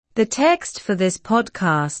The text for this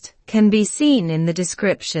podcast can be seen in the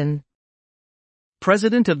description.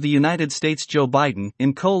 President of the United States Joe Biden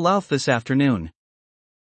in Comhghairle this afternoon.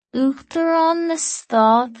 Uachtarán na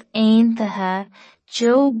Stát Aontaithe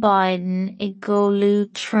Joe Biden I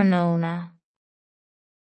Gcomhlú Tráthnóna.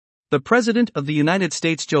 The President of the United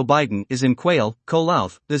States Joe Biden is in Comhghairle,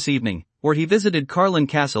 Comhghairle, this evening, where he visited Carlin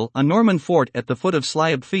Castle, a Norman fort at the foot of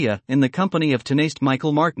Sliabh Fia in the company of Tánaiste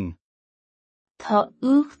Michael Martin. Tá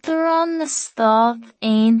Uachtarán na Stát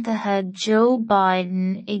Aontaithe Joe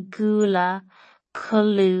Biden I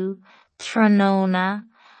Gcomhlú Tráthnóna,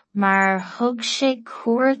 mar thug sé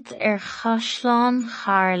cuairt Chaisleán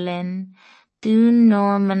Charlin, dún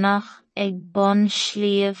Normanach ag bun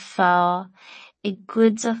Sliabh Fia, I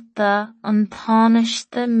gcuideachta an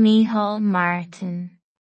Tánaiste Michael Martin.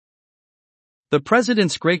 The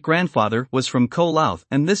President's great-grandfather was from Comhghairle,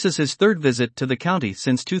 and this is his third visit to the county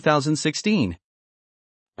since 2016.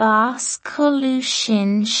 Bás Comhghairle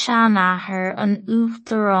sin seanathair an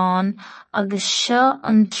Uachtarán agus seo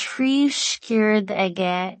an tríomhscéard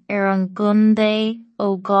aige an gContae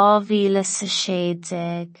ó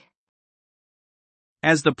 2016.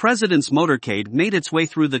 As the President's motorcade made its way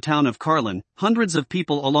through the town of Carlin, hundreds of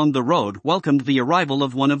people along the road welcomed the arrival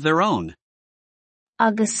of one of their own.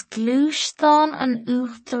 Agus gluaisteáin an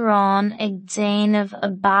Uachtarán ag déanamh a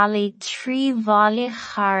bailí trí bhaile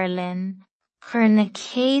Charlin, chur na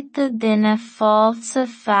céadta duine fáilte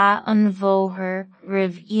feadh an bhóthair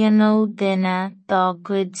roimh aonó duine dá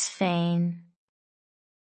gcuid féin.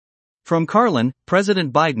 From Carlin,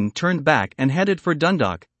 President Biden turned back and headed for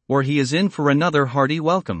Dundalk, where he is in for another hearty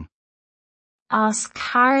welcome. As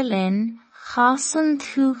Carlin, chasan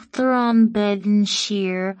Uachtarán beideann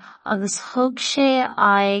siar agus thug sé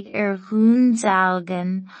aghaidh dhún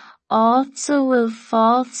dalgan, áit a bhfuil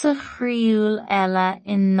fáilte chriúil eile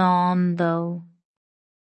in ann dó.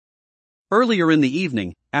 Earlier in the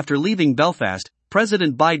evening, after leaving Belfast,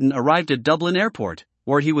 President Biden arrived at Dublin Airport,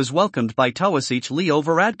 where he was welcomed by Taoiseach Leo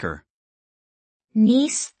Varadkar.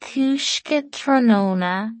 Níos túisce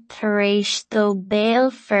Tráthnóna tar éis dó béal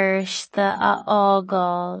feirste a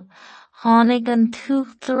fhágáil, tháinig an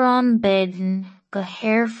Uachtarán beideann go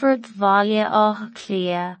hAirfort bhaile ácha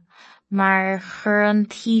clia, mar chur an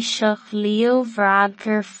Taoiseach Leo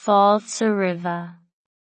Varadkar fáilte roimhe.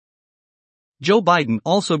 Joe Biden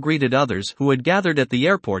also greeted others who had gathered at the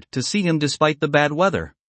airport to see him despite the bad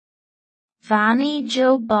weather. Bhainigh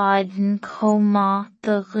Joe Biden chomh maith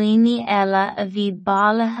do dhaoine eile a bhí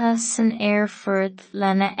bailithe san airfort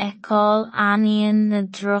lena fheiceáil Ainneoin na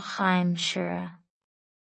Drochaimsire.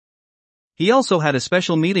 He also had a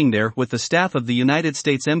special meeting there with the staff of the United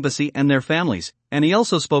States Embassy and their families, and he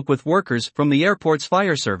also spoke with workers from the airport's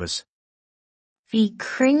fire service. Bhí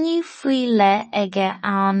cruinniú faoi le aige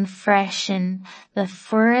ann freisin le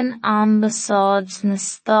foireann ambasáid na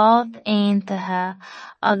Stát Aontaithe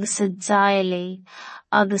agus a Dailí,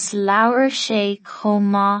 agus labhair sé chomh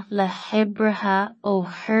maith le hoibrithe ó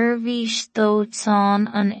sheirbhís dóiteáin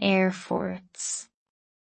an airforts.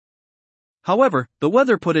 However, the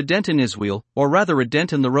weather put a dent in his wheel, or rather a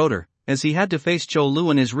dent in the rotor, as he had to face Joe Lou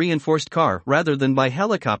in his reinforced car rather than by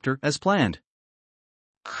helicopter as planned.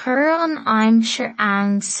 Chur an aimsir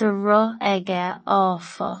ang sa ró aige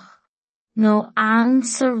áfach, nó ang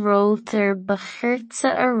sa rótar ba chuirte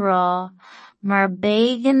a rá, mar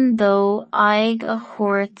b'éigean dó aghaidh a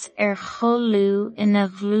thabhairt Comhghairle ina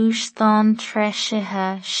gluaisteáin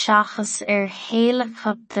treisithe seachas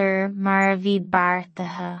helicopter mar a bhí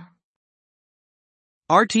beartaithe.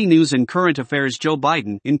 RT News and Current Affairs. Joe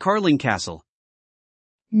Biden in Carlin Castle.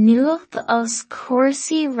 Nuacht as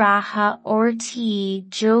cuasaí ratha RTE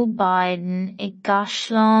Joe Biden I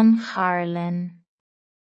Gcaisleán Charlin.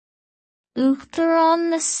 Uachtarán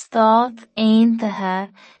na Stát Aontaithe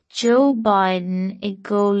Joe Biden I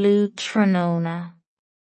Gcomhlú Tráthnóna.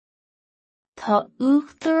 Tá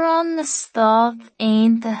Uachtarán na Stát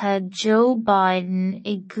Aontaithe Joe Biden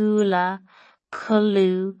I Gcomhlú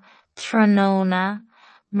Tráthnóna,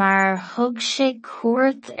 mar thug sé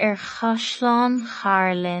cuairt Chaisleán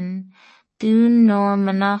Charlin, dún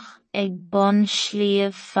Normanach ag bun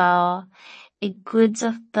Sliabh Fia, I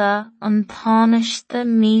gcuideachta an Tánaiste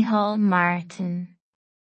Michael Martin.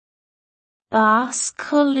 Bás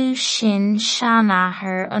Comhghairle sin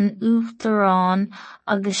seanathair an Uachtarán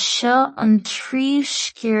agus seo an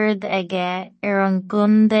tríomhscéard aige an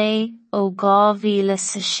gContae ó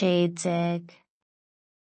 2016.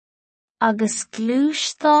 Agus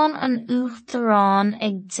gluaisteáin an Uachtarán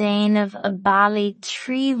ag déanamh a bailí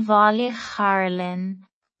trí bhaile Charlin,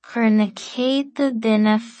 chur na céadta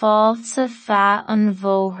duine fáilte feadh an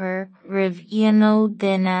bhóthair roimh aonó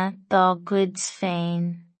duine dá gcuid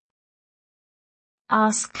féin.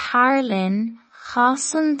 As Caroline,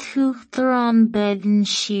 chasan tuachtarán bidin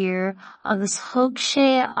siar agus thug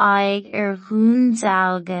sé aghaidh gún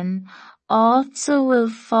dalgan, áit a bhfuil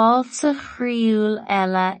fáilte chriúil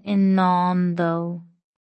eile in ann dó.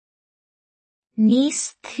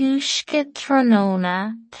 Níos túisce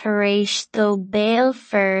tróna tar éis dó béal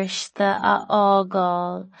feirste a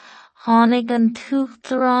fhágáil, tháinig an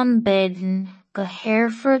tuachtarán bidin go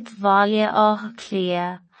haerfort bhaile ácha clia,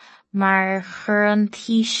 mar chur an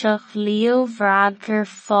taoiseach Leo Varadkar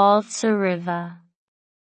fáilte roimhe.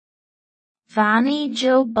 Bhainaigh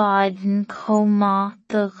Joe Biden chomh maith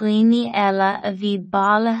do dhaoine eile a bhí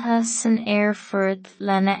bailithe san aerfort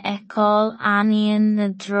lena fheiceáil ainneoin na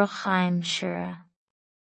Drochaimsire.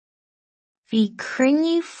 Bhí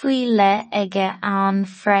cruinniú faoi le aige ann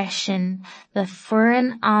freisin le fuair an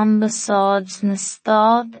ambasáid na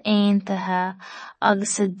Stáit Aontaithe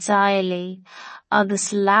agus a d'fháiligh,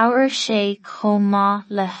 agus labhair sé chomh maith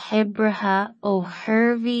le hoibrithe ó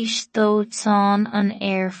sheirbhís dóiteáin an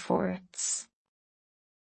aerforts.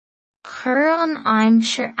 Chuir an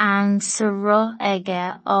aimsir ang sa rith aige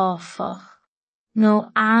áfach,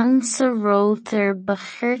 nó ang sa rótar ba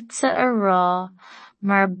chuirte a rá,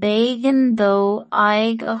 mar b'éigean dó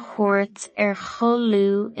aghaidh a thabhairt chomhlú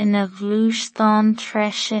ina ghlúisteáin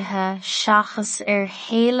treisithe seachas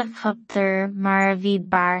héileachtar mar a bhí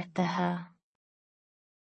beartaithe.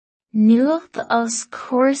 Nuacht as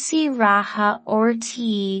cúrsaí ratha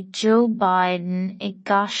RTE Joe Biden I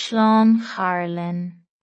gCaisleán Caroline.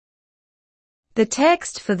 The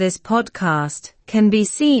text for this podcast can be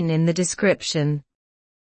seen in the description.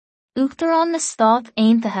 Uachtarán na Stáit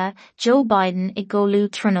Aontaithe Joe Biden I gcomhlú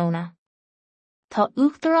tróna. Tá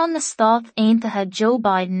Uachtarán na Stáit Aontaithe Joe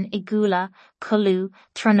Biden I gcúla comhlú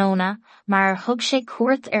tróna mar thug sé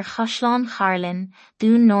cuairt Caisleán Caroline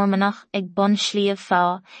dún Normanach ag bun sliabh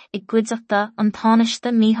fáil I gcuideachta an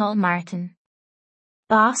Tánaiste Micheál Martin.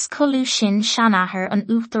 Bás comhlú sin seanathair an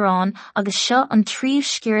Uachtarán agus seo an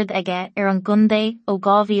tríomhsciorad aige an gcundae ó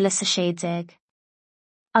 2016.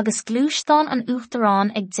 Agus glúisteáin an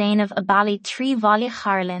Uachtarán ag déanamh a bailí trí bhaile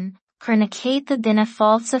Caroline, chur na céadta duine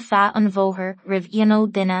fáilte feadh an bhóthair roimh ionó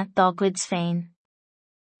duine dá gcuid féin.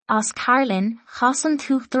 As Caroline, chas an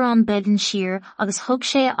tuachtarán bidin siar agus thug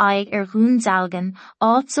sé aghaidh gún dalgan,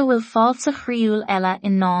 áit a bhfuil fáilte chriúil eile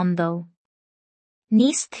in ann dó.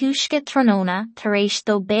 Níos túisce tróna tar éis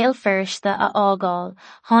dó béal feirste a fhágáil,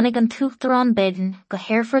 tháinig an tuachtarán bidin go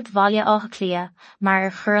haerfort bhaile ácha clia, mar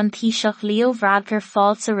chur an taoiseach Leo Varadkar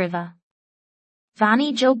fáilte roimhe.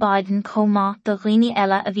 Bhainaigh Joe Biden chomh maith do dhaoine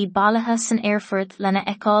eile a bhí bailithe san aerfort lena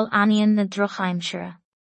fheiceáil ainneoin na Drochaimsire.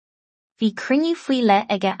 Bhí cruinniú faoi le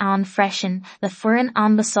aige ann freisin le fuair an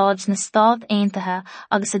ambasáid na Stáit Aontaithe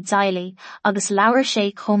agus a d'fháiligh, agus labhair sé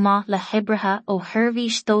chomh maith le hoibrithe ó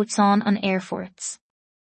sheirbhís dóiteáin an aerforts.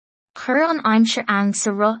 Chuir an aimsir ang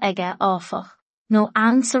sa rith aige áfach, nó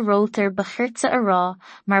ang sa rótar ba chuirte a rá,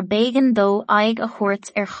 mar b'éigean dó aghaidh a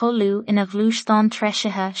thabhairt chomhlú ina ghlúisteáin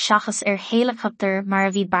treisithe seachas héileachtar mar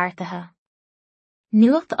a bhí beartaithe.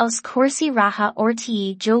 Nuacht as cúrsaí ratha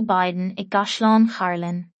RTE Joe Biden I gCaisleán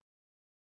Caroline.